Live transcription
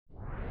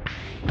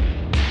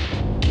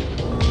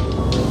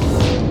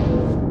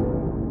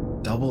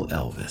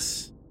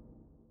this.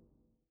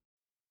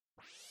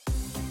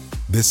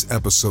 This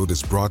episode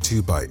is brought to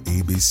you by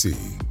ABC.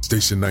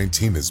 Station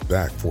 19 is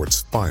back for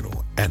its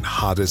final and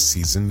hottest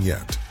season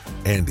yet.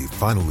 Andy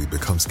finally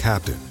becomes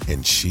captain,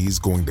 and she's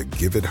going to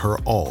give it her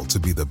all to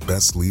be the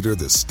best leader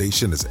the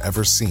station has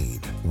ever seen.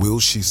 Will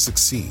she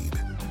succeed?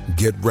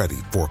 Get ready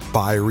for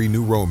fiery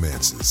new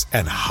romances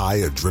and high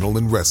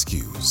adrenaline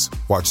rescues.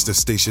 Watch the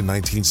Station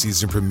 19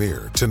 season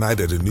premiere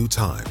tonight at a new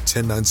time,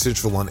 10/9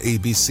 Central on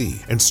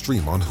ABC and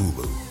stream on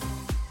Hulu.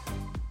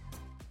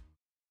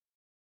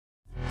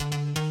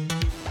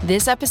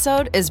 This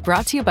episode is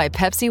brought to you by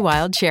Pepsi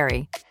Wild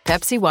Cherry.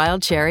 Pepsi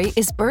Wild Cherry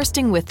is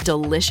bursting with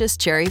delicious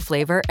cherry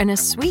flavor and a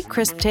sweet,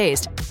 crisp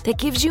taste that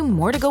gives you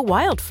more to go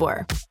wild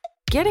for.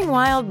 Getting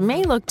wild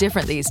may look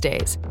different these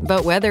days,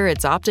 but whether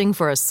it's opting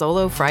for a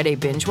solo Friday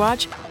binge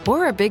watch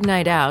or a big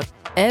night out,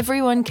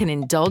 everyone can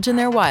indulge in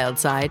their wild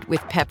side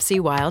with Pepsi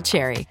Wild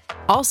Cherry.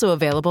 Also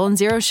available in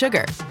Zero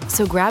Sugar.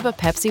 So grab a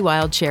Pepsi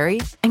Wild Cherry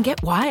and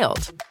get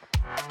wild.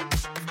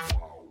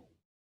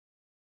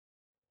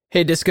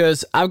 Hey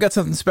Discos, I've got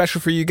something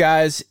special for you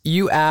guys.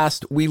 You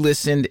asked, we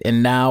listened,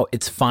 and now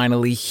it's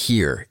finally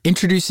here.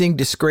 Introducing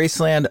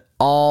Disgraceland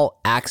All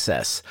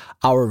Access,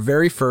 our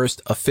very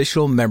first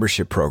official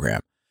membership program.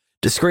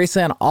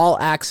 Disgraceland All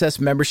Access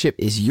membership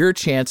is your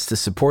chance to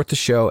support the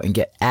show and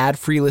get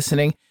ad-free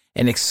listening,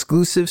 an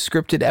exclusive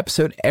scripted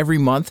episode every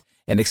month,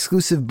 and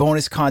exclusive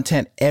bonus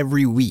content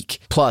every week,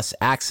 plus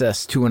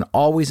access to an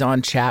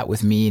always-on chat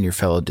with me and your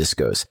fellow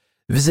Discos.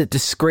 Visit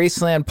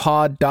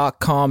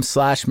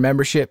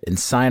disgracelandpod.com/membership and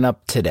sign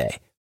up today.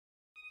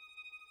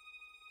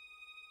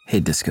 Hey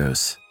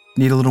Discos,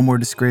 need a little more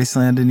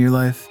Disgraceland in your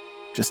life?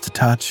 Just a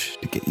touch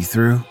to get you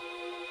through?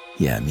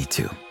 Yeah, me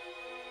too.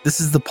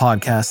 This is the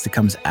podcast that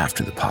comes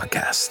after the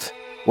podcast.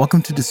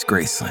 Welcome to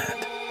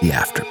Disgraceland, the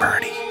after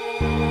party.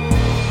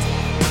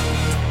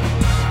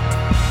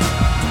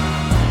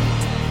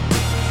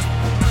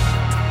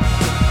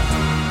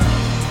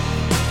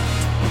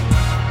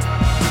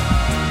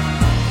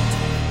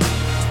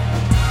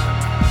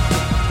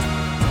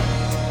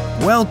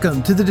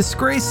 Welcome to the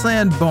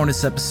Disgraceland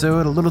bonus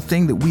episode, a little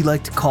thing that we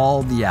like to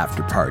call the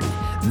after party.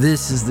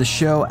 This is the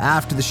show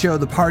after the show,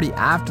 the party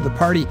after the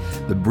party,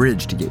 the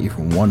bridge to get you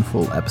from one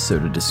full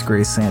episode of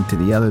Disgraceland to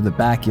the other, the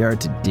backyard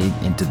to dig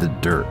into the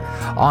dirt.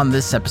 On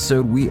this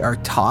episode, we are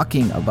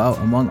talking about,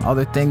 among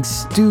other things,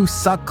 Stu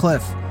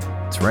Sutcliffe.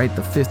 That's right,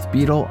 the fifth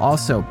Beatle,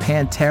 also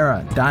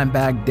Pantera,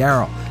 Dimebag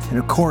Darrell, and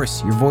of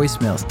course, your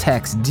voicemails,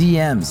 texts,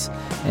 DMs,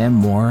 and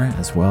more,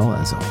 as well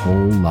as a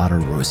whole lot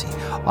of Rosie.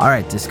 All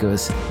right,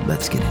 Discos,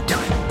 let's get into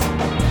it.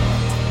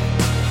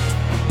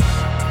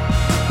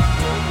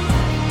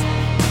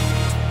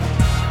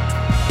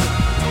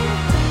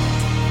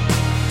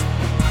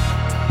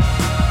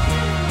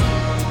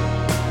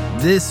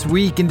 This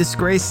week in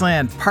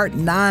Disgraceland, part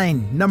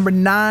 9, number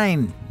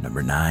 9,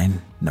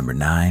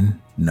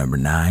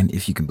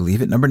 if you can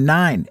believe it, number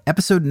 9,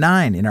 episode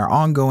 9 in our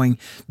ongoing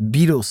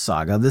Beatles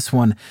saga. This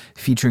one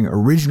featuring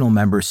original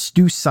member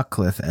Stu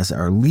Sutcliffe as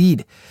our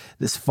lead.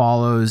 This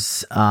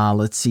follows,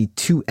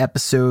 2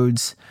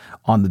 episodes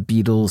on the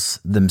Beatles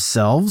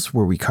themselves,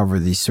 where we cover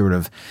these sort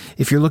of,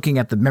 if you're looking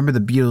at remember the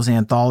Beatles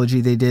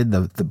anthology they did,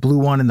 the blue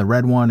one and the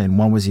red one, and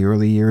one was the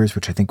early years,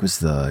 which I think was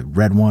the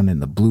red one,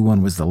 and the blue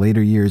one was the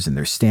later years, and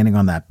they're standing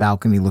on that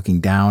balcony looking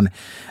down.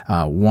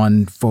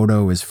 One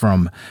photo is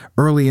from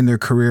early in their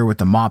career with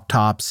the mop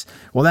tops.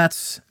 Well,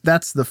 that's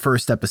the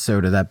first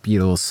episode of that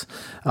Beatles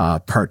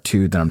part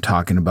 2 that I'm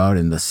talking about,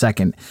 and the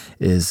second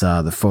is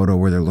the photo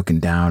where they're looking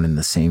down in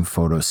the same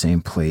photo,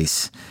 same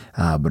place,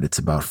 but it's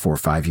about 4 or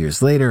 5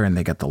 years later, and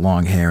they got the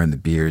long hair and the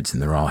beards,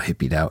 and they're all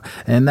hippied out.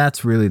 And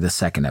that's really the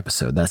second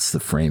episode. That's the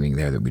framing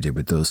there that we did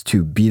with those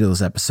 2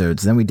 Beatles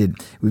episodes. Then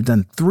we've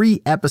done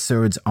 3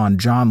 episodes on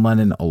John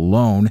Lennon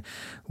alone.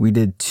 We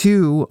did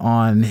 2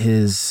 on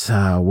his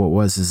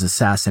his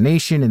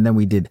assassination, and then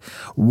we did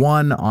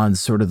 1 on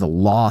sort of the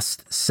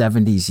lost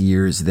 70s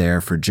years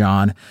there for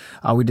John.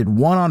 We did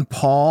 1 on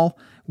Paul.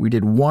 We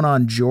did 1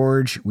 on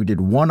George. We did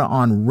 1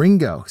 on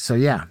Ringo. So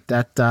yeah,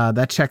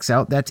 that checks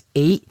out. That's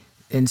 8.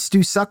 And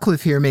Stu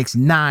Sutcliffe here makes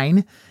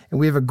 9. And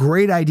we have a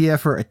great idea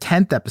for a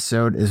 10th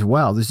episode as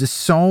well. There's just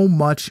so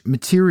much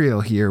material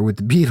here with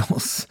the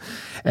Beatles.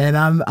 And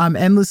I'm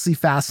endlessly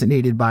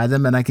fascinated by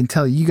them, and I can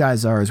tell you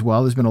guys are as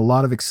well. There's been a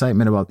lot of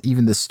excitement about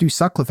even the Stu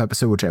Sutcliffe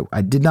episode, which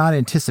I did not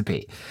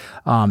anticipate.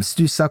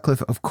 Stu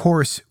Sutcliffe, of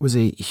course, was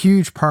a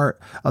huge part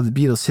of the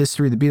Beatles'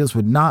 history. The Beatles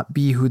would not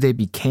be who they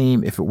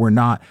became if it were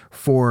not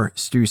for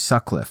Stu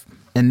Sutcliffe.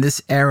 And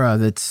this era,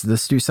 that's the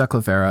Stu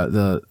Sutcliffe era,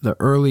 the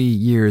early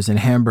years in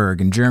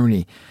Hamburg and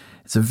Germany,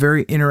 it's a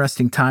very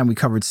interesting time. We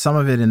covered some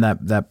of it in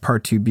that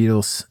part 2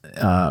 Beatles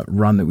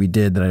run that we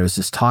did that I was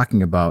just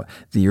talking about,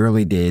 the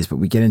early days, but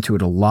we get into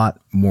it a lot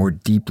more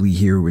deeply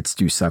here with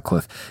Stu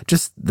Sutcliffe.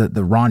 Just the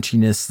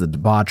raunchiness, the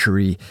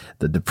debauchery,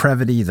 the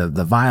depravity,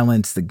 the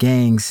violence, the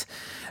gangs,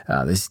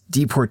 there's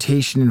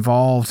deportation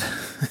involved.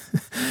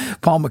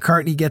 Paul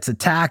McCartney gets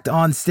attacked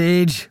on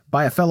stage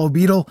by a fellow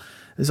Beatle.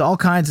 There's all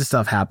kinds of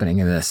stuff happening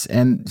in this,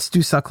 and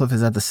Stu Sutcliffe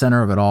is at the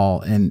center of it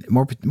all, and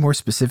more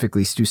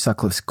specifically, Stu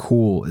Sutcliffe's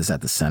cool is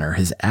at the center,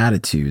 his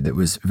attitude that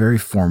was very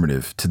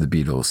formative to the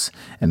Beatles,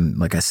 and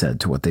like I said,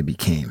 to what they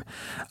became.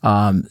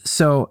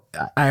 So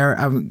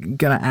I'm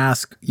going to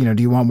ask, do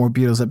you want more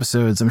Beatles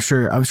episodes? I'm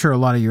sure a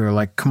lot of you are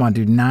like, come on,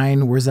 dude,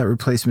 9, where's that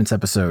Replacements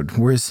episode?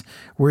 Where's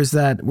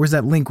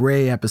that Link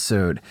Ray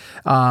episode?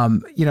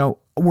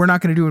 We're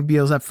not going to do a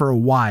Beatles ep for a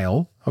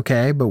while,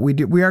 okay? But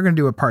we are going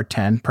to do a part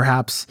 10,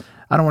 perhaps.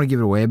 I don't want to give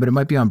it away, but it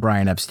might be on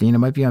Brian Epstein. It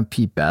might be on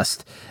Pete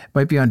Best. It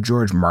might be on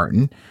George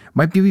Martin.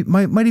 Maybe we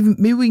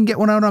can get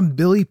one out on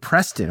Billy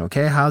Preston.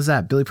 Okay, how's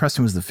that? Billy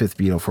Preston was the 5th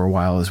Beatle for a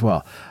while as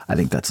well. I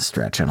think that's a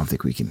stretch. I don't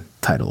think we can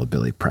title a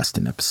Billy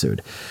Preston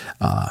episode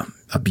a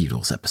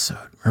Beatles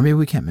episode, or maybe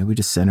we can. Maybe we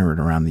just center it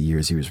around the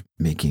years he was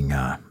making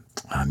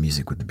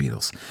music with the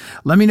Beatles.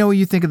 Let me know what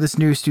you think of this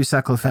new Stu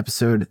Sutcliffe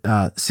episode,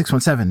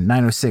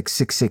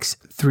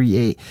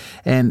 617-906-6638,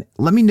 and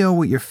let me know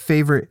what your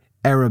favorite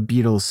era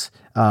Beatles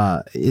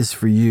is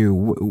for you.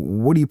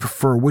 What do you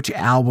prefer? Which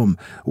album?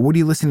 What are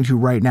you listening to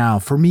right now?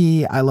 For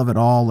me, I love it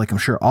all, like I'm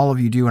sure all of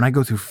you do, and I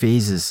go through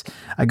phases.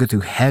 I go through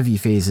heavy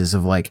phases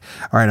of like,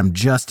 all right, I'm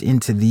just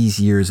into these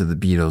years of the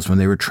Beatles when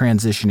they were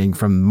transitioning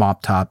from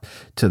Mop Top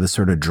to the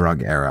sort of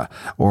drug era,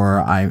 or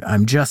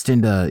I'm just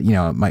into,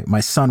 my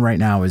son right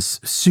now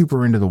is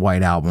super into the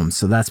White Album,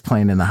 so that's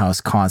playing in the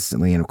house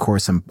constantly, and of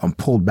course I'm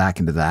pulled back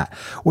into that.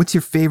 What's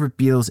your favorite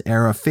Beatles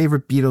era,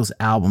 favorite Beatles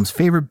albums,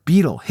 favorite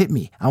Beatle? Hit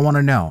me. I want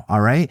to know.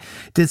 All right.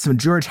 Did some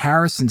George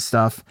Harrison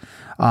stuff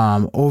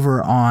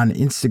over on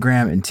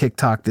Instagram and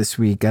TikTok this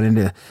week. Got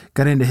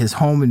into his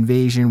home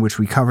invasion, which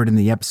we covered in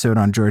the episode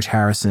on George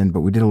Harrison,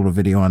 but we did a little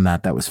video on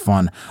that. That was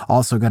fun.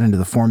 Also got into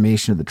the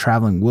formation of the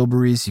Traveling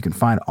Wilburys. You can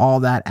find all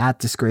that at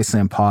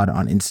Disgraceland Pod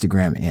on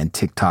Instagram and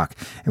TikTok.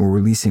 And we're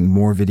releasing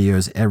more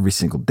videos every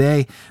single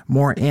day.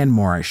 More,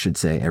 I should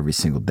say, every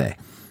single day.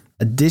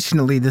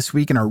 Additionally, this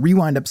week in our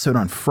Rewind episode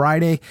on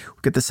Friday,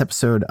 we get this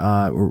episode,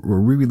 we're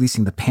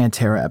re-releasing the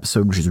Pantera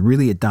episode, which is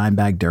really a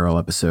Dimebag Darrell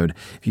episode.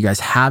 If you guys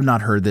have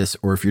not heard this,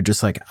 or if you're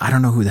just like, I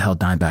don't know who the hell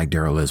Dimebag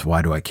Darrell is,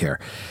 why do I care?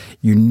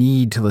 You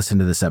need to listen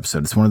to this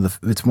episode. It's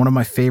one of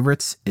my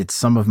favorites. It's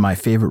some of my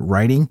favorite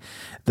writing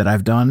that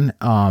I've done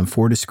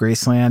for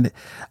Disgraceland,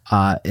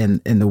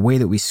 and the way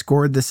that we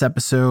scored this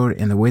episode,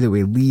 and the way that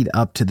we lead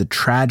up to the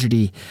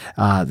tragedy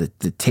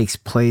that takes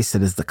place,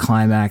 that is the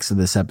climax of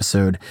this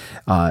episode.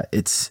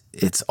 It's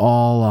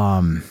all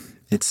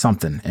it's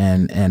something,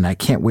 and I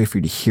can't wait for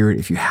you to hear it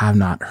if you have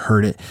not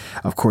heard it.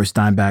 Of course,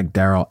 Dimebag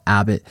Darrell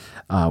Abbott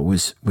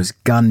was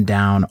gunned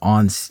down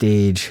on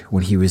stage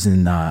when he was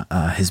in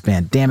his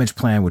band Damage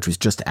Plan, which was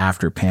just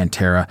after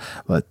Pantera.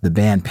 But the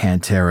band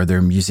Pantera,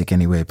 their music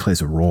anyway, plays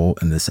a role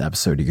in this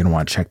episode. You're going to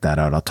want to check that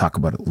out. I'll talk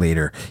about it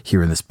later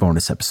here in this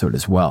bonus episode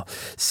as well.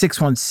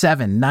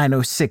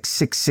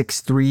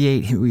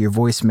 617-906-6638. Hit me with your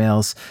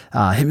voicemails.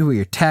 Hit me with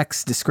your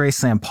texts.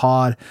 Disgraceland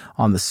Pod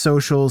on the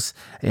socials.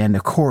 And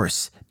of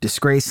course,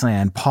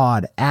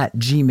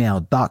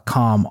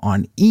 disgracelandpod@gmail.com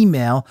on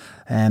email.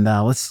 And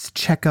let's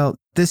check out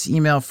this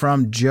email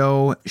from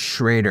Joe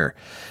Schrader.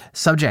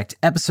 Subject,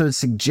 episode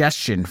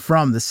suggestion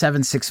from the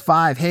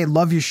 765. Hey,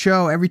 love your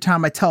show. Every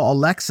time I tell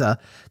Alexa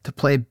to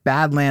play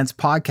Badlands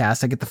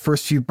podcast, I get the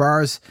first few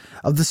bars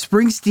of the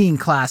Springsteen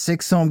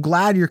classic. So I'm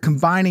glad you're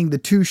combining the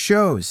two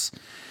shows.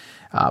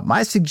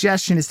 My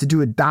suggestion is to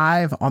do a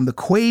dive on the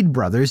Quaid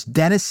brothers.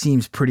 Dennis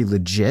seems pretty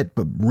legit,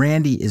 but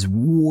Randy is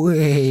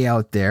way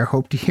out there.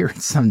 Hope to hear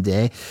it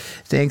someday.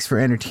 Thanks for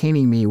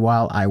entertaining me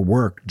while I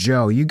work.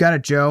 Joe, you got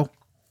it, Joe.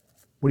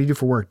 What do you do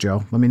for work,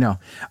 Joe? Let me know.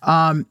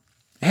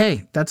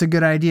 Hey, that's a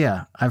good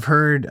idea. I've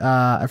heard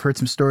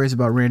some stories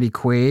about Randy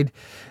Quaid.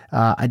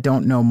 I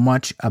don't know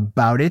much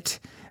about it,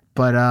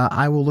 but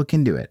I will look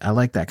into it. I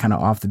like that kind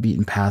of off the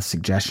beaten path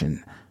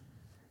suggestion.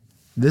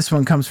 This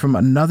one comes from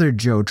another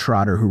Joe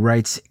Trotter who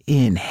writes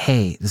in,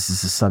 hey, this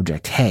is the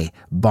subject, hey,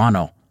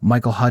 Bono,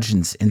 Michael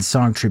Hutchence, and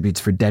song tributes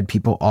for dead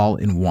people all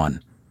in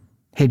one.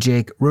 Hey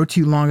Jake, wrote to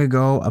you long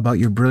ago about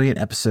your brilliant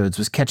episodes,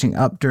 was catching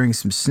up during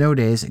some snow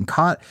days and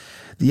caught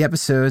the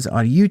episodes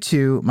on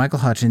U2, Michael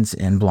Hutchence,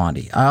 and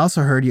Blondie. I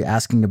also heard you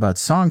asking about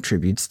song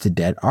tributes to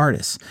dead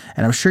artists,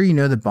 and I'm sure you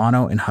know that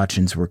Bono and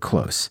Hutchence were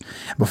close.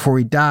 Before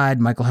he died,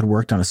 Michael had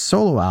worked on a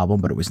solo album,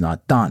 but it was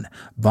not done.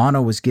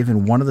 Bono was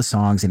given one of the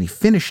songs and he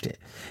finished it.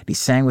 He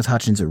sang with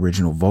Hutchence'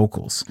 original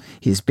vocals.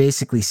 He is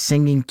basically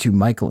singing to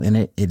Michael in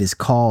it. It is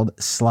called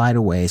Slide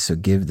Away, so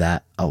give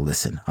that a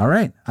listen. All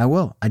right, I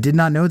will. I did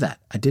not know that.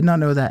 I did not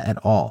know that at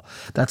all.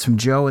 That's from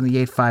Joe in the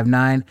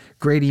 859.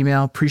 Great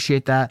email.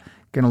 Appreciate that.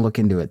 Going to look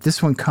into it.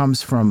 This one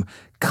comes from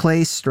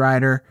Clay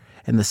Strider,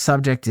 and the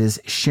subject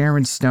is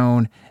Sharon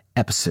Stone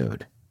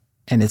episode.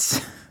 And it's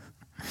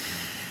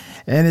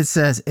And it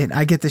says, and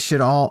I get this shit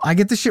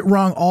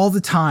wrong all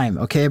the time,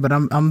 okay? But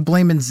I'm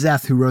blaming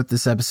Zeth who wrote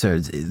this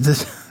episode.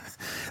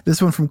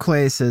 This one from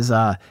Clay says,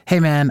 hey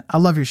man, I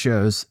love your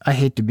shows. I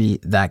hate to be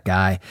that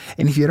guy.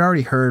 And if you had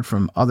already heard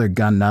from other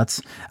gun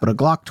nuts, but a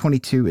Glock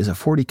 22 is a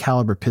 40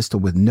 caliber pistol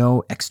with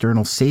no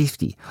external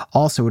safety.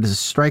 Also, it is a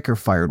striker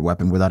fired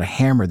weapon without a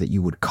hammer that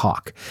you would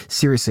cock.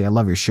 Seriously, I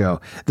love your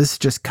show. This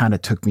just kind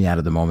of took me out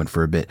of the moment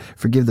for a bit.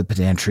 Forgive the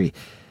pedantry.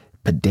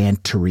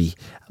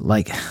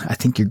 Like, I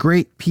think you're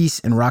great. Peace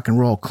and rock and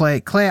roll.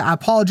 Clay, I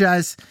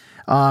apologize.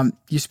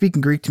 You're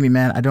speaking Greek to me,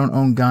 man. I don't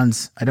own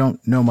guns. I don't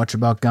know much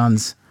about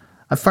guns.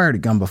 I fired a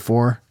gun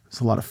before.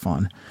 It's a lot of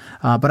fun.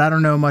 But I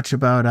don't know much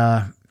about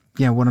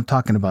what I'm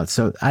talking about.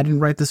 So I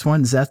didn't write this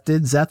one. Zeth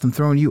did. Zeth, I'm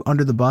throwing you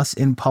under the bus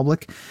in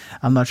public.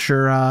 I'm not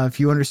sure if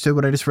you understood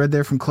what I just read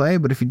there from Clay,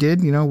 but if you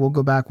did, we'll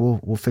go back.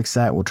 We'll fix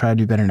that. We'll try to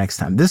do better next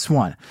time. This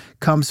one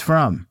comes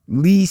from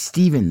Lee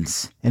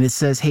Stevens, and it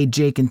says, hey,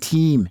 Jake and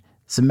team.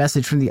 It's a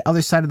message from the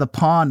other side of the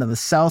pond on the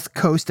south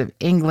coast of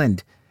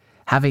England.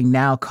 Having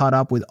now caught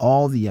up with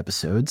all the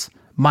episodes,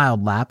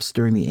 mild lapse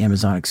during the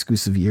Amazon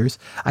exclusive years,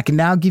 I can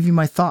now give you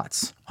my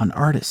thoughts on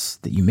artists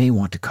that you may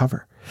want to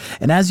cover.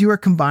 And as you are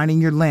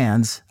combining your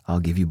lands, I'll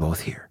give you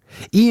both here.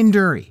 Ian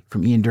Dury,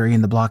 from Ian Dury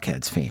and the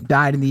Blockheads fame,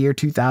 died in the year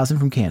 2000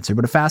 from cancer,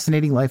 but a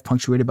fascinating life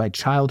punctuated by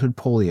childhood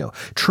polio,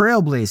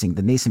 trailblazing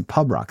the nascent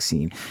pub rock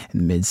scene in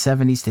the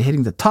mid-70s to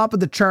hitting the top of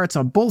the charts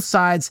on both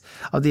sides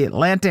of the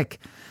Atlantic.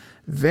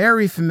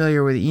 Very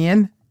familiar with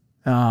Ian.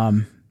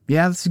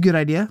 Yeah, that's a good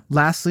idea.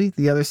 Lastly,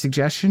 the other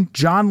suggestion,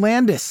 John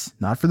Landis,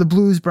 not for the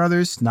Blues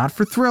Brothers, not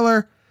for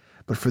Thriller,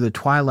 but for the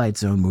Twilight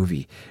Zone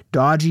movie.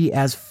 Dodgy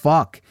as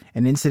fuck.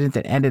 An incident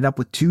that ended up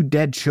with 2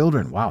 dead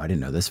children. Wow, I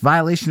didn't know this.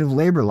 Violation of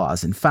labor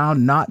laws and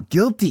found not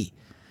guilty.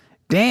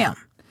 Damn.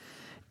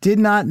 Did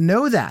not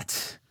know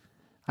that.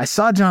 I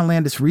saw John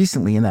Landis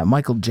recently in that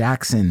Michael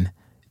Jackson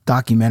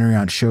documentary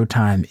on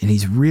Showtime, and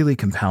he's really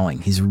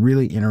compelling. He's a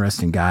really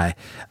interesting guy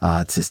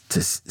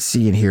to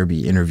see and hear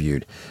be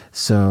interviewed.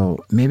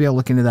 So maybe I'll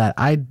look into that.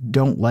 I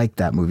don't like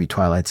that movie,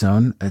 Twilight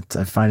Zone. I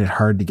find it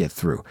hard to get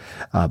through,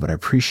 but I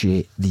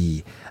appreciate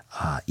the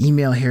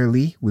email here,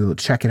 Lee. We will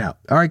check it out.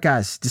 All right,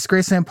 guys,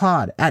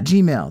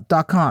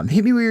 disgracelandpod@gmail.com.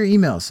 Hit me with your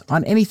emails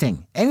on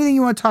anything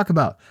you want to talk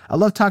about. I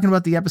love talking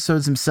about the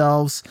episodes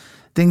themselves,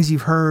 things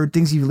you've heard,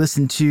 things you've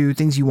listened to,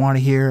 things you want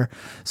to hear.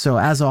 So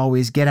as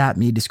always, get at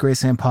me,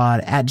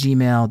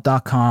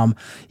 disgracelandpod@gmail.com.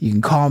 You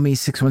can call me,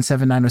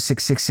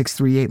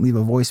 617-906-6638, leave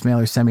a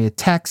voicemail or send me a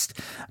text.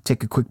 I'll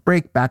take a quick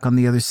break, back on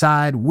the other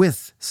side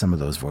with some of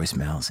those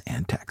voicemails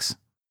and texts.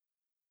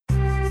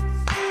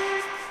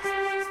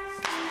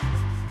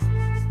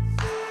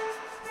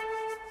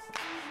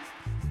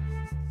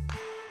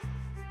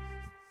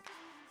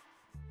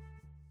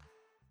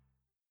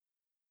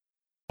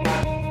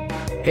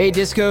 Hey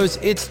Discos,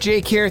 it's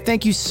Jake here.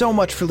 Thank you so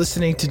much for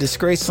listening to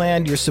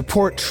Disgraceland. Your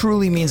support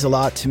truly means a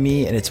lot to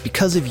me, and it's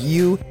because of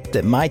you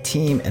that my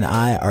team and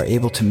I are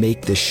able to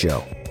make this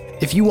show.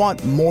 If you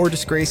want more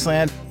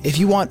Disgraceland, if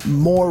you want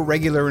more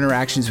regular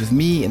interactions with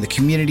me and the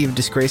community of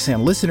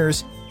Disgraceland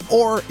listeners,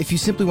 or if you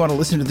simply want to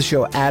listen to the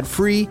show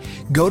ad-free,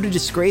 go to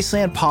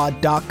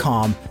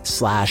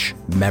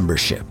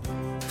disgracelandpod.com/membership.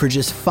 For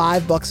just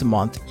 $5 a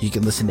month, you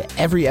can listen to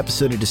every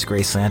episode of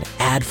Disgraceland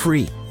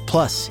ad-free.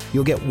 Plus,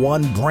 you'll get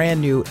one brand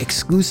new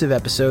exclusive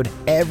episode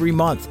every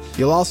month.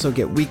 You'll also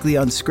get weekly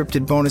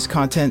unscripted bonus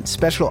content,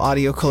 special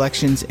audio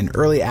collections, and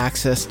early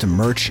access to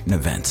merch and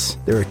events.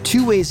 There are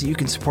 2 ways that you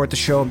can support the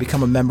show and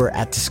become a member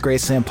at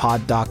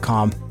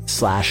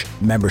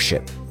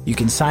disgracelandpod.com/membership. You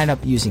can sign up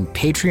using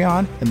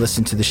Patreon and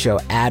listen to the show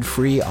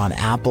ad-free on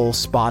Apple,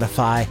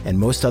 Spotify, and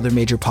most other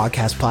major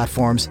podcast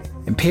platforms.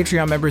 And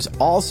Patreon members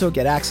also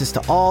get access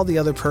to all the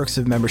other perks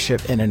of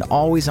membership and an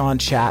always-on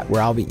chat where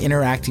I'll be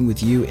interacting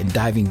with you and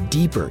diving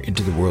deeper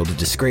into the world of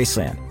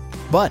Disgraceland.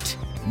 But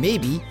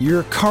maybe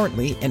you're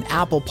currently an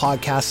Apple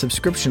Podcast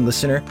subscription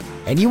listener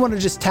and you want to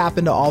just tap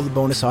into all the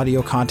bonus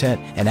audio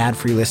content and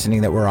ad-free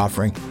listening that we're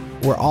offering.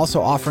 We're also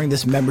offering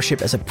this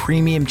membership as a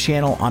premium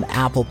channel on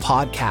Apple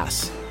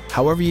Podcasts.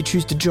 However you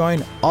choose to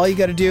join, all you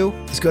got to do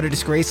is go to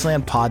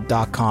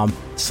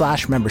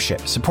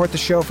disgracelandpod.com/membership. Support the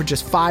show for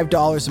just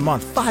 $5 a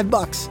month,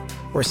 $5,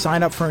 or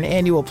sign up for an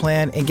annual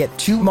plan and get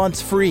 2 months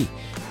free.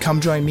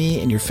 Come join me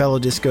and your fellow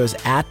discos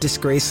at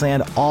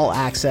Disgraceland All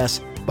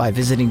Access by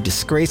visiting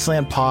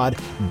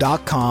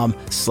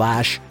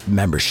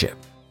disgracelandpod.com/membership.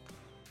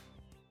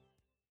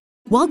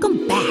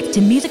 Welcome back to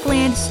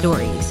Musicland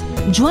Stories.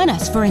 Join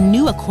us for a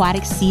new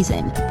aquatic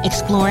season,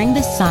 exploring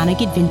the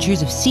sonic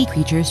adventures of sea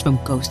creatures from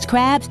ghost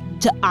crabs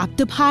to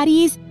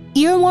octopodes,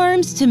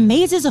 earworms to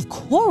mazes of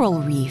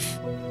coral reef.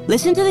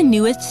 Listen to the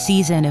newest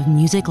season of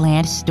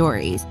Musicland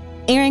Stories,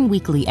 airing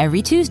weekly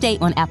every Tuesday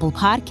on Apple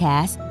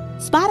Podcasts,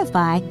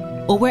 Spotify,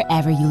 or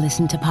wherever you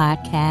listen to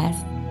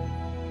podcasts.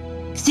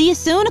 See you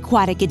soon,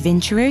 aquatic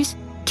adventurers.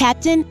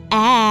 Captain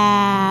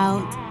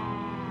out.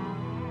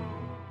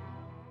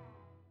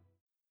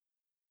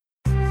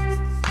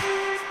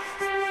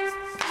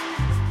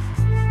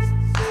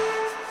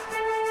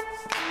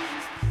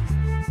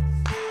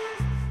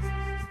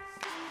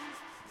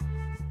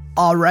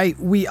 All right,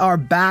 we are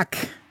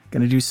back.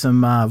 Gonna do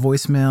some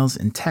voicemails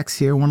and texts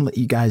here. Want to let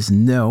you guys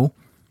know,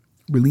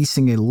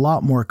 releasing a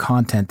lot more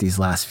content these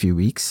last few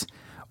weeks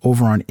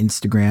over on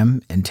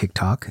Instagram and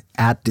TikTok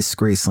at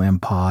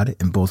Disgraceland Pod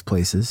in both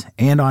places,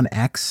 and on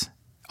X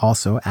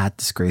also at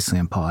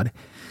Disgraceland Pod.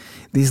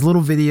 These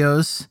little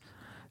videos,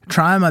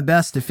 trying my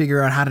best to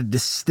figure out how to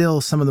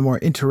distill some of the more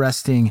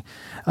interesting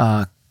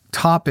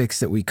topics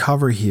that we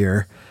cover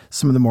here,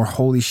 some of the more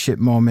holy shit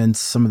moments,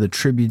 some of the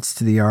tributes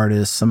to the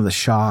artists, some of the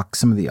shock,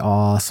 some of the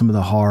awe, some of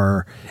the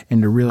horror,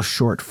 into real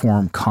short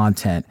form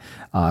content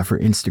for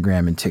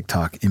Instagram and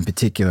TikTok in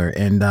particular.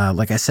 And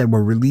like I said,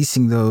 we're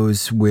releasing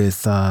those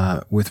with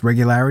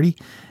regularity.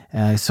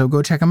 So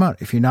go check them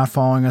out. If you're not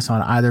following us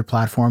on either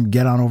platform,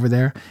 get on over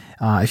there.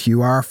 If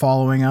you are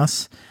following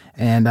us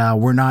and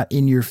we're not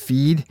in your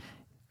feed,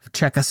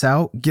 check us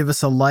out. Give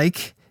us a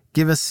like.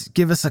 Give us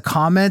a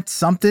comment,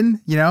 something,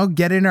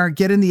 get in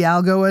the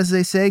algo, as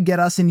they say, get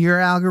us in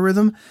your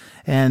algorithm.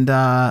 And,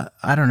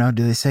 I don't know,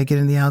 do they say get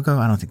in the algo?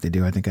 I don't think they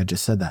do. I think I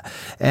just said that.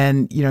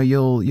 And,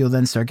 you'll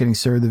then start getting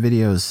served the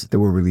videos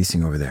that we're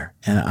releasing over there.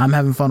 And I'm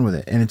having fun with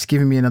it. And it's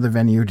giving me another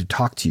venue to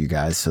talk to you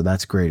guys. So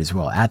that's great as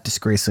well. At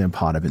Disgraceland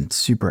Pod, I've been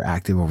super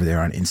active over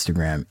there on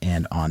Instagram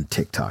and on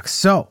TikTok.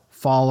 So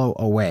follow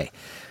away.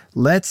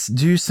 Let's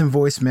do some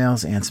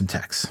voicemails and some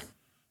texts.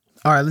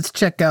 All right, let's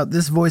check out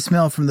this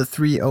voicemail from the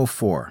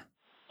 304.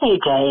 Hey,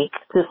 Jake.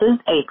 This is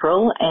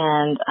April,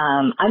 and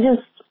I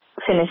just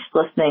finished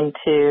listening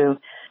to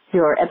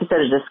your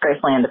episode of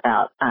Disgraceland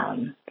about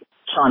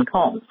Sean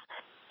Combs.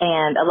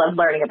 And I love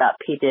learning about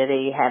P.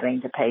 Diddy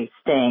having to pay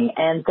Sting.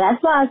 And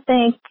that's why I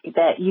think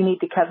that you need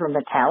to cover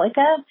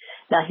Metallica.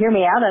 Now, hear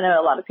me out. I know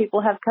a lot of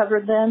people have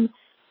covered them,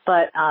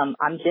 but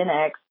I'm Gen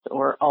X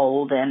or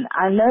old, and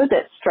I know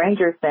that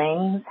Stranger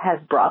Things has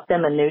brought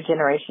them a new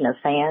generation of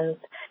fans.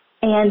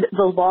 And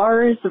the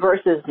Lars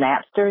versus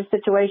Napster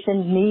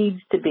situation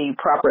needs to be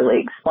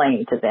properly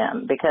explained to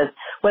them, because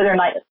whether or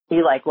not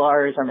you like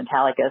Lars or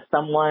Metallica,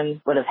 someone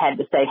would have had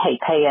to say, hey,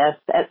 pay us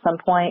at some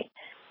point.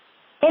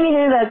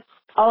 Anywho, that's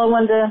all I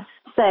wanted to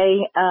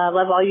say.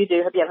 Love all you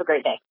do. Hope you have a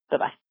great day.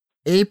 Bye-bye.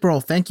 April,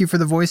 thank you for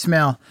the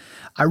voicemail.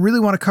 I really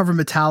want to cover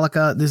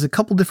Metallica. There's a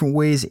couple different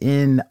ways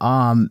in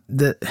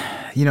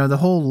the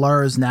whole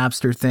Lars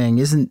Napster thing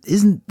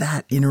isn't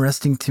that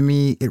interesting to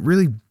me. It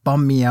really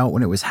bummed me out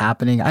when it was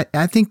happening.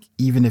 I think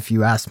even if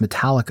you asked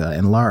Metallica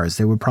and Lars,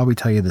 they would probably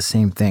tell you the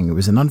same thing. It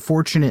was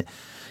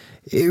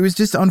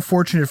just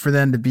unfortunate for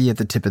them to be at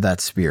the tip of that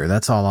spear.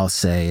 That's all I'll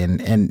say.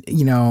 And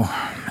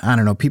I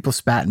don't know, people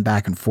spatting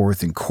back and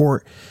forth in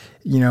court.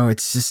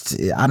 It's just,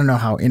 I don't know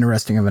how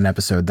interesting of an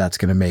episode that's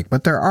going to make.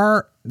 But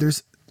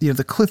there's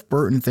the Cliff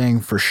Burton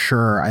thing for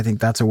sure. I think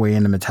that's a way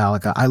into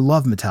Metallica. I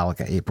love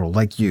Metallica, April,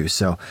 like you.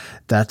 So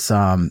that's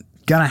going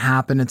to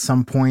happen at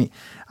some point.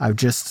 I've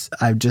just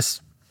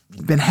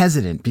been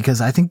hesitant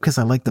because I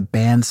like the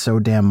band so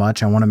damn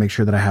much. I want to make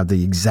sure that I have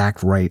the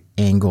exact right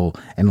angle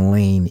and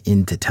lane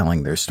into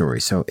telling their story.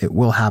 So it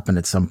will happen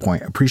at some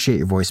point. Appreciate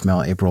your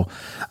voicemail, April.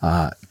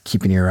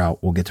 Keep an ear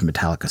out. We'll get to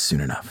Metallica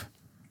soon enough.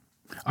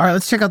 All right,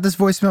 let's check out this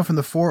voicemail from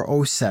the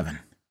 407.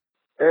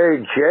 Hey,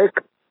 Jake.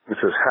 This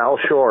is Hal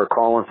Shore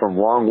calling from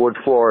Longwood,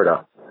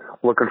 Florida.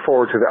 Looking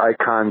forward to the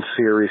Icon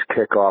series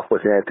kickoff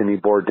with Anthony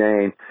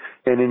Bourdain.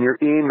 And in your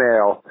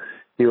email,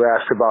 you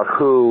asked about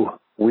who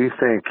we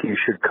think you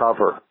should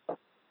cover.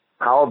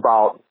 How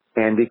about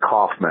Andy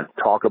Kaufman?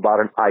 Talk about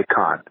an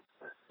icon.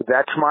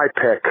 That's my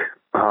pick.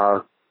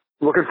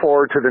 Looking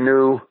forward to the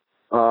new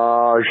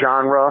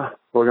genre.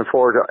 Looking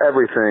forward to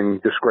everything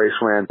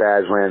Disgraceland,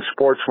 Badland,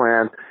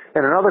 Sportsland.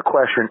 And another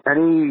question,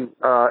 any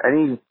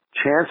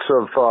chance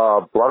of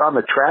Blood on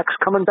the Tracks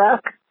coming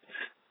back?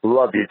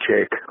 Love you,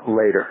 Jake.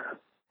 Later.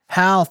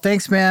 Hal,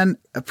 thanks, man.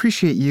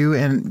 Appreciate you.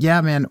 And yeah,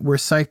 man, we're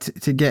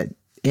psyched to get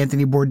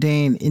Anthony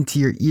Bourdain into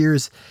your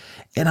ears.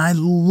 And I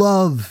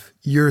love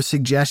your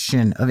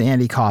suggestion of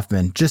Andy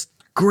Kaufman. Just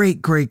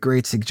great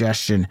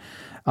suggestion.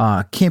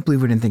 Can't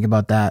believe we didn't think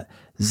about that.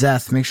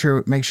 Zeth, make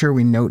sure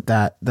we note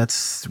that.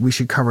 We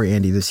should cover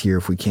Andy this year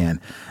if we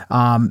can.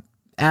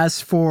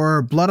 As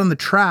for Blood on the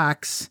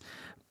Tracks,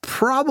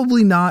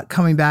 probably not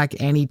coming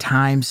back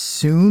anytime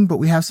soon, but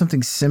we have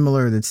something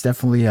similar that's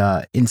definitely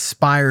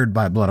inspired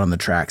by Blood on the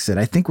Tracks that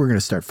I think we're going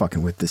to start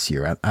fucking with this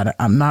year.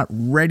 I'm not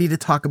ready to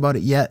talk about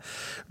it yet,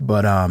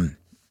 but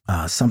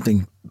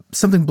something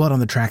Blood on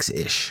the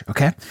Tracks-ish,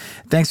 okay?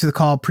 Thanks for the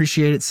call.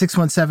 Appreciate it.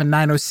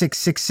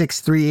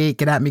 617-906-6638.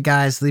 Get at me,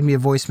 guys. Leave me a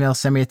voicemail.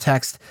 Send me a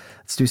text.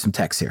 Let's do some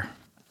texts here.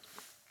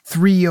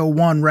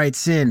 301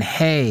 writes in,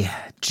 hey,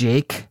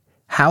 Jake,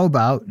 how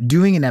about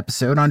doing an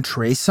episode on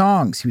Trey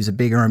Songz? He was a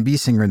big R&B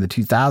singer in the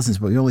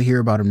 2000s, but we only hear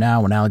about him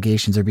now when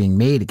allegations are being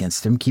made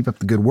against him. Keep up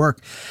the good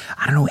work.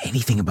 I don't know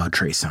anything about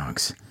Trey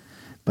Songz.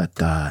 But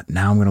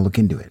now I'm going to look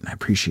into it, and I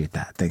appreciate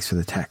that. Thanks for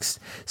the text.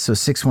 So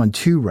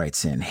 612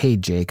 writes in, "Hey,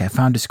 Jake, I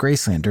found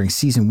Disgraceland during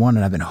season 1,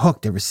 and I've been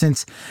hooked ever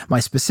since. My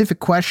specific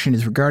question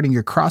is regarding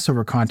your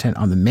crossover content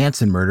on the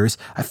Manson murders.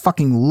 I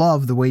fucking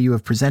love the way you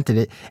have presented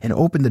it and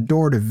opened the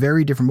door to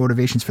very different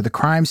motivations for the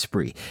crime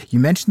spree. You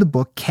mentioned the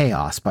book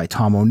Chaos by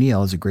Tom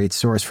O'Neill as a great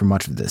source for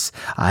much of this.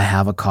 I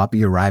have a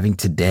copy arriving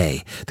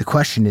today. The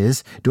question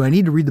is, do I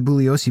need to read the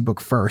Bugliosi book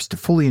first to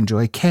fully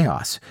enjoy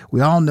Chaos?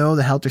 We all know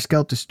the Helter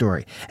Skelter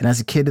story, and as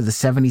a kid of the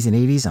 70s and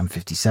 80s, I'm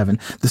 57,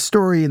 the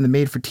story and the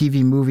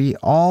made-for-TV movie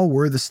all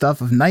were the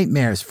stuff of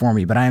nightmares for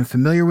me, but I am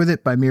familiar with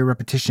it by mere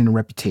repetition and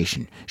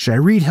reputation. Should I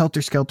read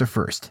Helter Skelter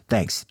first?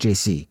 Thanks,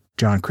 JC,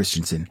 John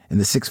Christensen, in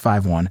the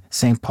 651,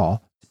 St.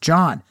 Paul.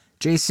 John,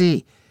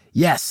 JC,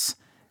 yes,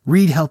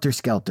 read Helter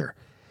Skelter.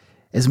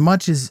 As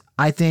much as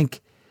I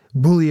think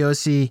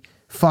Bugliosi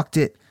fucked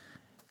it,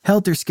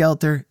 Helter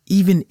Skelter,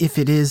 even if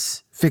it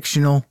is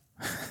fictional,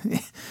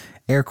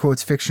 air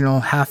quotes fictional,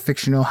 half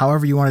fictional,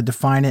 however you want to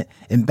define it,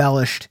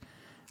 embellished,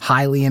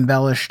 highly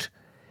embellished,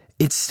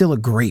 it's still a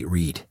great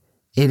read.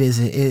 I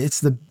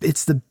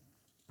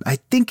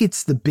think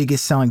it's the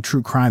biggest selling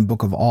true crime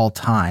book of all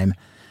time,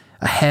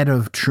 ahead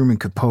of Truman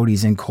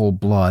Capote's In Cold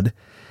Blood,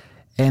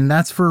 and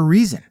that's for a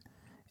reason.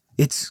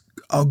 It's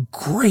a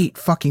great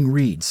fucking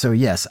read. So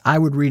yes, I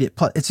would read it.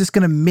 Plus, it's just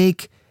going to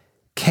make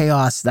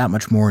Chaos that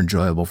much more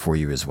enjoyable for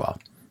you as well.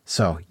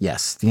 So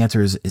yes, the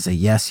answer is a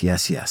yes,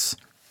 yes, yes.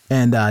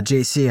 And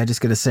JC, I just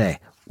got to say,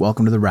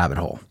 welcome to the rabbit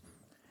hole.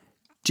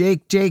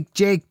 Jake.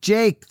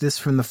 This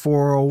from the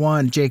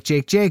 401.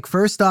 Jake.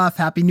 First off,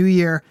 Happy New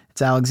Year.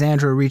 It's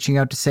Alexandra reaching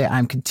out to say,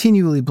 I'm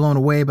continually blown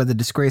away by the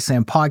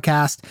Disgraceland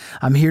podcast.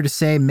 I'm here to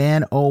say,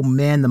 man, oh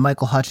man, the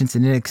Michael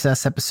Hutchinson In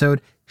Excess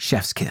episode,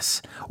 chef's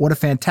kiss. What a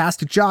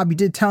fantastic job you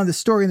did telling the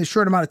story in the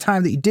short amount of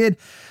time that you did.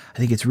 I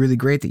think it's really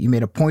great that you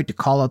made a point to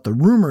call out the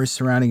rumors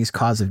surrounding his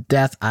cause of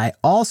death. I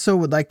also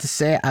would like to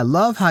say I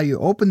love how you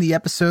opened the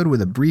episode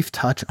with a brief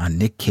touch on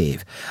Nick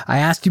Cave. I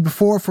asked you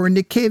before for a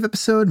Nick Cave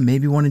episode,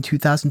 maybe one in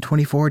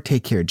 2024.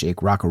 Take care, Jake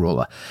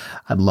Rockarola.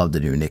 I'd love to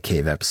do a Nick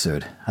Cave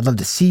episode. I'd love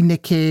to see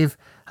Nick Cave.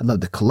 I'd love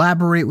to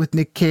collaborate with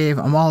Nick Cave.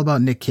 I'm all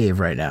about Nick Cave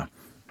right now.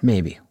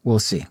 Maybe. We'll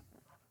see.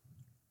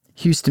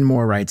 Houston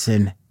Moore writes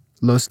in,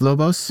 Los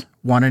Lobos,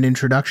 want an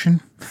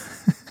introduction?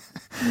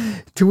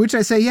 To which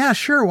I say, yeah,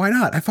 sure, why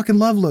not? I fucking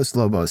love Los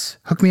Lobos.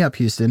 Hook me up,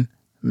 Houston. I'm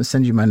going to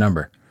send you my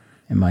number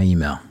and my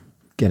email.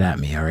 Get at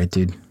me, all right,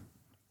 dude? All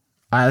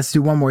right, let's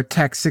do one more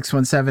text,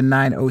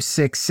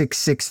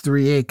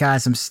 617-906-6638.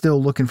 Guys, I'm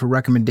still looking for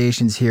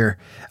recommendations here.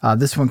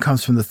 This one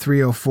comes from the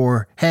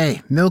 304.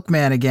 Hey,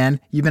 Milkman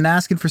again. You've been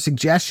asking for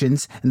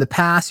suggestions. In the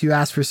past, you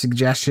asked for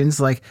suggestions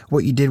like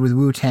what you did with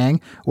Wu-Tang.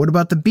 What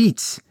about the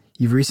beats?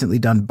 You've recently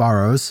done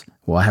Burroughs.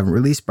 Well, I haven't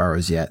released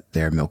Burroughs yet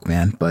there,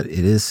 Milkman, but it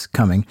is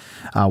coming.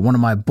 One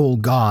of my bull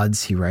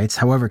gods, he writes.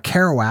 However,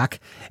 Kerouac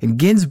and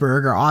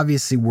Ginsberg are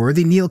obviously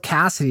worthy. Neil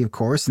Cassidy, of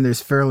course, and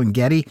there's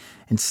Ferlinghetti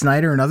and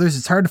Snyder and others.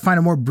 It's hard to find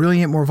a more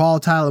brilliant, more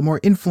volatile, and more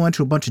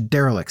influential bunch of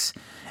derelicts.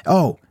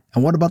 Oh,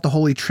 and what about the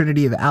holy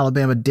trinity of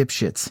Alabama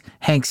dipshits?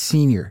 Hank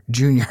Sr.,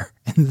 Jr.,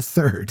 and the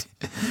third.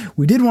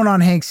 We did one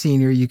on Hank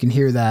Sr. You can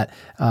hear that.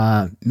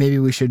 Maybe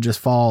we should just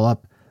follow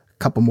up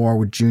couple more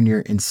with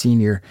Junior and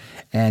Senior.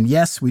 And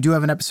yes, we do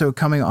have an episode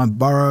coming on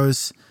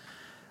Burroughs.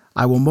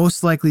 I will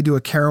most likely do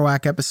a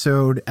Kerouac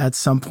episode at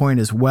some point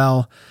as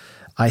well.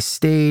 I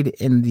stayed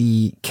in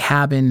the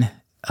cabin.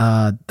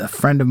 A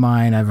friend of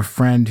mine, I have a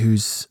friend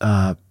who's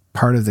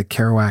part of the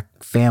Kerouac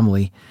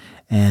family.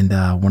 And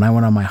when I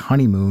went on my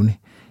honeymoon,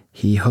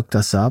 he hooked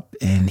us up,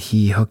 and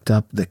he hooked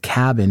up the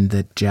cabin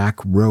that Jack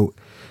wrote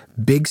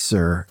Big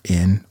Sur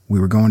in. We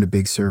were going to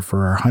Big Sur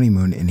for our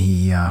honeymoon, and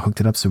he hooked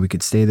it up so we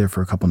could stay there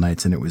for a couple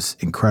nights, and it was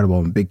incredible.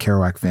 I'm a big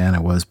Kerouac fan. I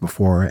was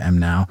before, am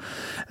now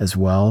as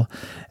well.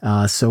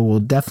 So we'll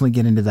definitely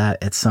get into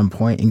that at some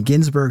point. And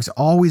Ginsberg's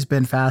always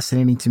been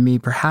fascinating to me.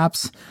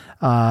 Perhaps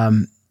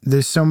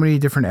there's so many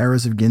different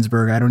eras of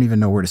Ginsberg. I don't even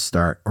know where to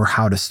start or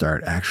how to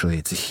start, actually.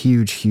 It's a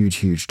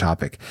huge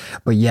topic.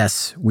 But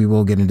yes, we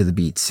will get into the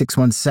beats.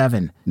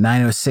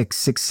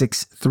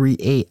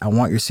 617-906-6638. I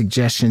want your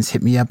suggestions.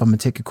 Hit me up. I'm going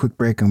to take a quick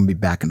break. I'm going to be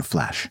back in a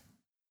flash.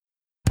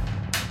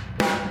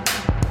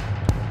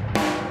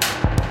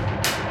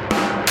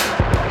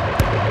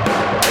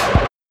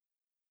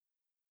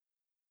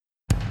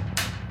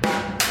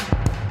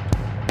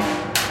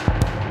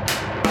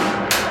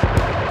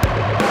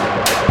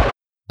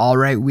 All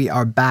right, we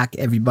are back,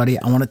 everybody.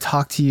 I want to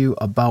talk to you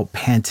about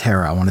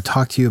Pantera. I want to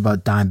talk to you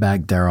about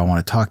Dimebag Darrell. I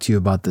want to talk to you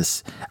about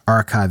this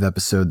archive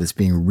episode that's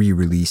being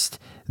re-released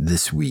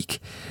this week.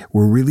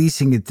 We're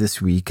releasing it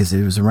this week because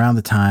it was around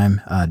the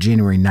time,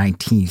 January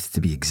 19th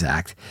to be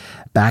exact,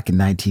 back in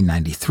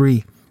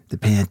 1993, the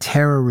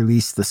Pantera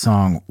released the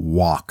song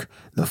Walk,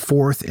 the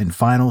fourth and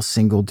final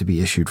single to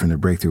be issued from their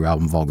breakthrough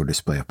album, Vulgar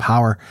Display of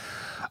Power.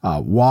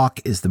 Walk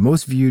is the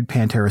most viewed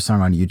Pantera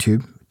song on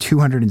YouTube.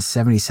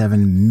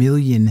 277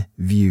 million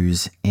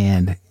views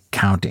and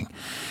counting.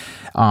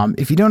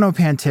 If you don't know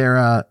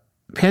Pantera,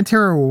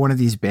 Pantera were one of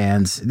these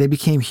bands. They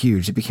became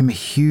huge. It became a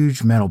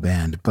huge metal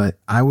band, but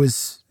I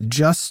was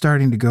just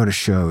starting to go to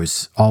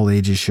shows, all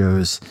ages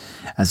shows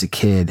as a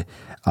kid,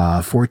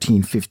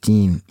 14,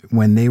 15,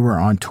 when they were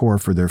on tour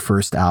for their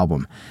first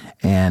album.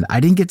 And I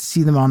didn't get to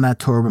see them on that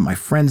tour, but my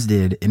friends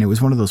did. And it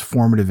was one of those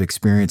formative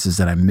experiences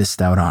that I missed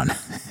out on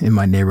in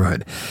my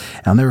neighborhood.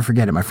 And I'll never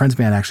forget it. My friend's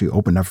band actually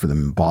opened up for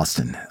them in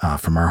Boston,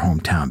 from our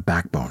hometown.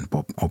 Backbone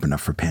opened up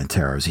for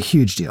Pantera. It was a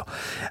huge deal.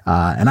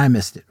 And I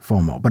missed it,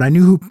 FOMO. But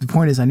the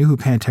point is, I knew who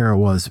Pantera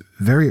was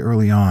very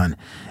early on.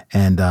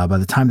 And by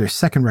the time their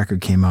second record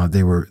came out,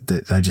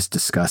 I just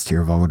discussed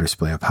here, Vulgar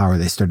Display of Power,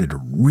 they started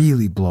to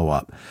really blow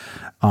up.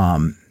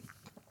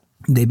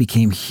 They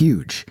became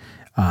huge.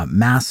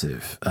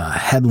 Massive,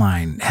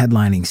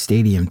 headlining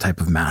stadium type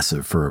of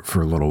massive for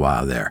a little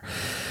while there.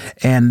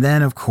 And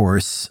then, of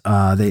course,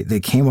 they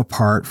came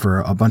apart for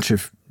a bunch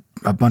of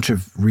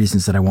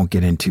reasons that I won't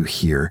get into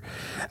here.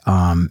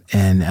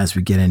 And as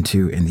we get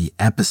into in the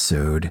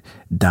episode,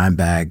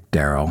 Dimebag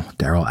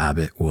Darrell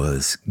Abbott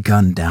was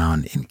gunned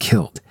down and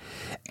killed.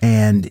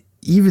 And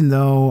even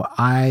though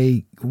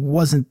I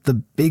wasn't the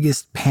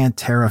biggest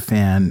Pantera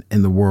fan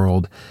in the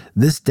world,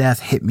 this death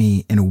hit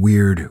me in a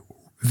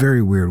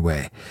very weird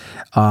way.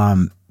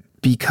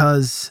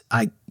 Because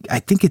I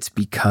think it's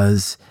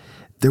because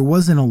there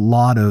wasn't a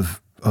lot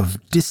of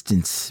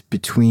distance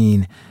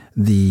between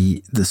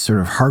the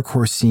sort of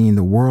hardcore scene,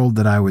 the world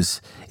that I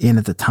was in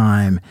at the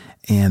time,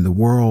 and the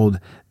world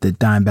that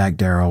Dimebag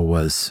Darrell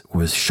was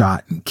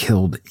shot and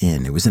killed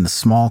in. It was in a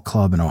small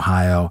club in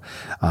Ohio.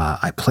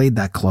 I played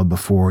that club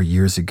before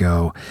years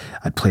ago.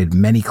 I'd played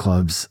many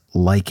clubs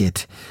like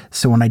it.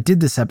 So when I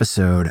did this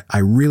episode, I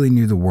really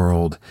knew the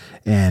world,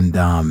 and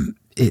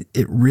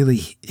it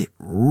really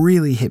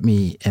hit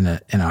me in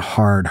a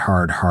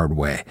hard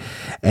way.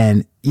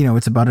 And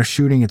it's about a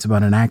shooting. It's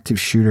about an active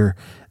shooter.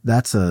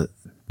 That's a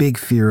big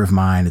fear of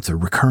mine. It's a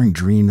recurring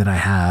dream that I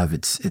have.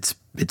 It's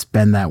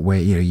been that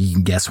way. You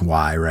can guess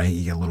why, right?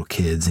 You get little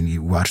kids and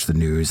you watch the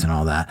news and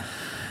all that.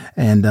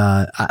 And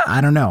I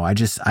don't know. I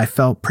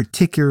felt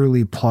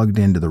particularly plugged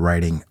into the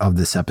writing of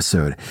this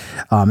episode.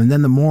 And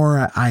then the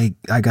more I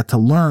got to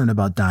learn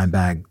about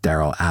Dimebag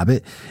Darrell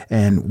Abbott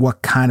and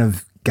what kind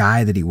of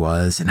guy that he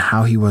was and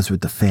how he was with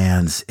the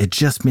fans, it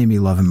just made me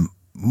love him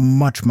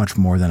much, much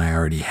more than I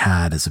already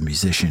had as a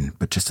musician,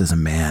 but just as a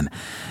man.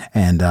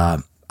 And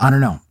I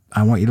don't know.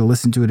 I want you to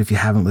listen to it if you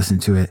haven't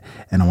listened to it,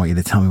 and I want you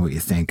to tell me what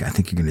you think. I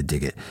think you're going to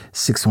dig it.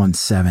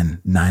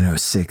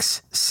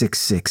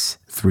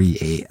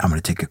 617-906-6638. I'm going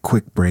to take a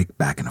quick break.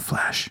 Back in a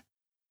flash.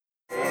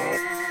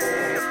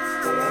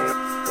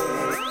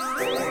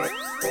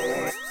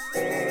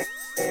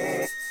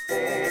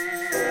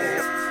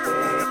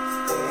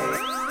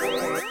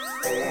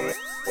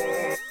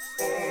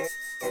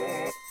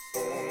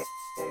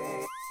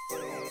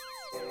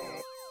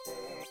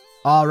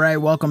 All right,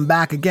 welcome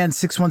back again.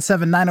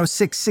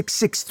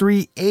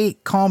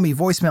 617-906-6638. Call me,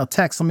 voicemail,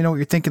 text. Let me know what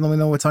you're thinking. Let me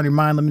know what's on your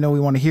mind. Let me know what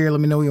you want to hear.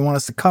 Let me know what you want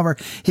us to cover.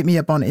 Hit me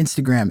up on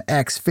Instagram,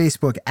 X,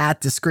 Facebook,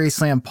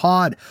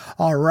 @DisgracelandPod.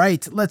 All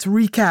right, let's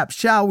recap,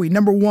 shall we?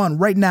 Number 1,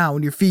 right now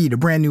in your feed, a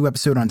brand new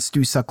episode on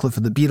Stu Sutcliffe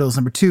of the Beatles.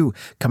 Number 2,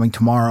 coming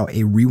tomorrow,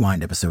 a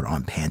rewind episode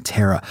on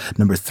Pantera.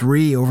 Number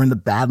 3, over in the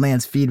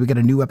Badlands feed, we got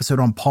a new episode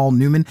on Paul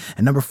Newman.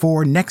 And number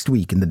 4, next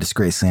week in the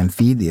Disgraceland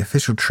feed, the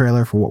official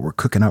trailer for what we're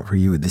cooking up for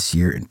you this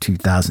year in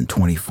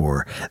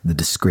 2024, the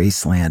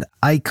Disgraceland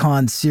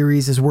Icon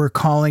series, as we're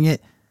calling it.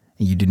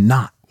 And you do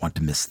not want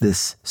to miss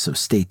this, so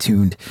stay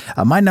tuned.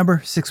 My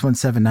number,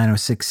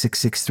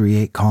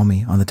 617-906-6638. Call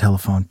me on the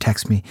telephone,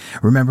 text me.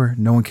 Remember,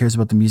 no one cares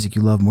about the music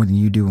you love more than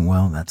you do, and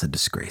well, that's a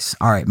disgrace.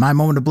 All right, my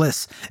moment of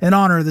bliss. In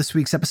honor of this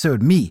week's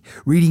episode, me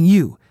reading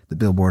you the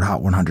Billboard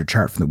Hot 100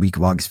 chart from the week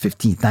of August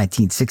 15th,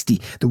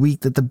 1960, the week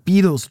that the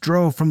Beatles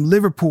drove from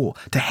Liverpool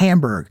to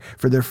Hamburg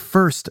for their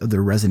first of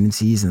their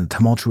residencies in the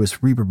tumultuous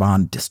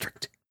Reeperbahn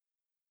district.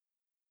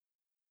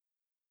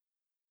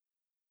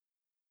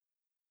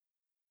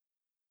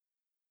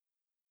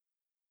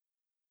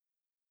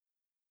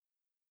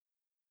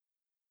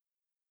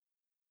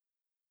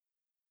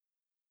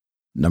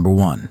 Number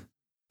 1,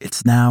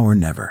 It's Now or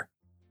Never,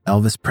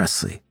 Elvis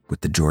Presley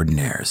with the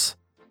Jordanaires.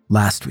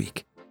 Last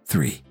week,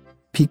 3.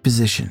 Peak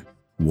position,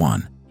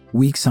 1.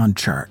 Weeks on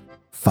chart,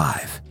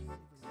 5.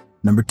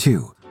 Number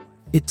 2,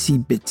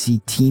 Itsy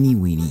Bitsy Teeny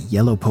Weeny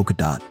Yellow Polka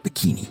Dot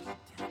Bikini,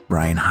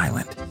 Brian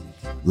Hyland.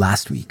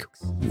 Last week,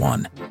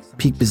 1.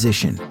 Peak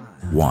position,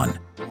 1.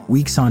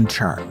 Weeks on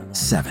chart,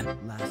 7.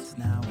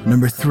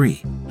 Number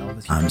 3,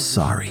 I'm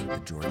Sorry.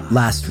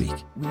 Last week,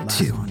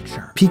 2.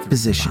 Peak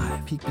position,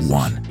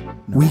 1.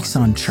 Weeks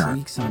on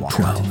chart,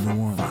 12.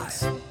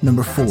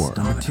 Number 4,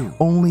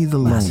 Only the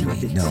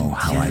Lonely Know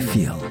How I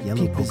Feel.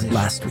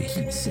 Last week,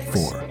 4.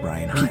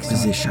 Peak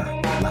position,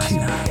 2.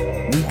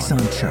 Weeks on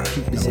chart,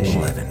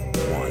 11.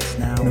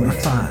 Number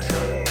 5,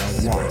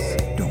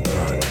 Don't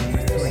Run.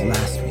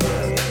 Last week,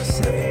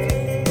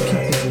 7.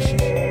 Peak position,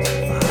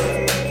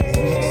 5.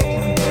 Weeks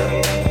on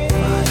chart,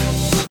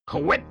 5.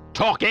 Quit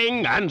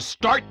talking and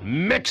start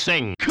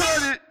mixing.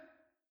 Cut it!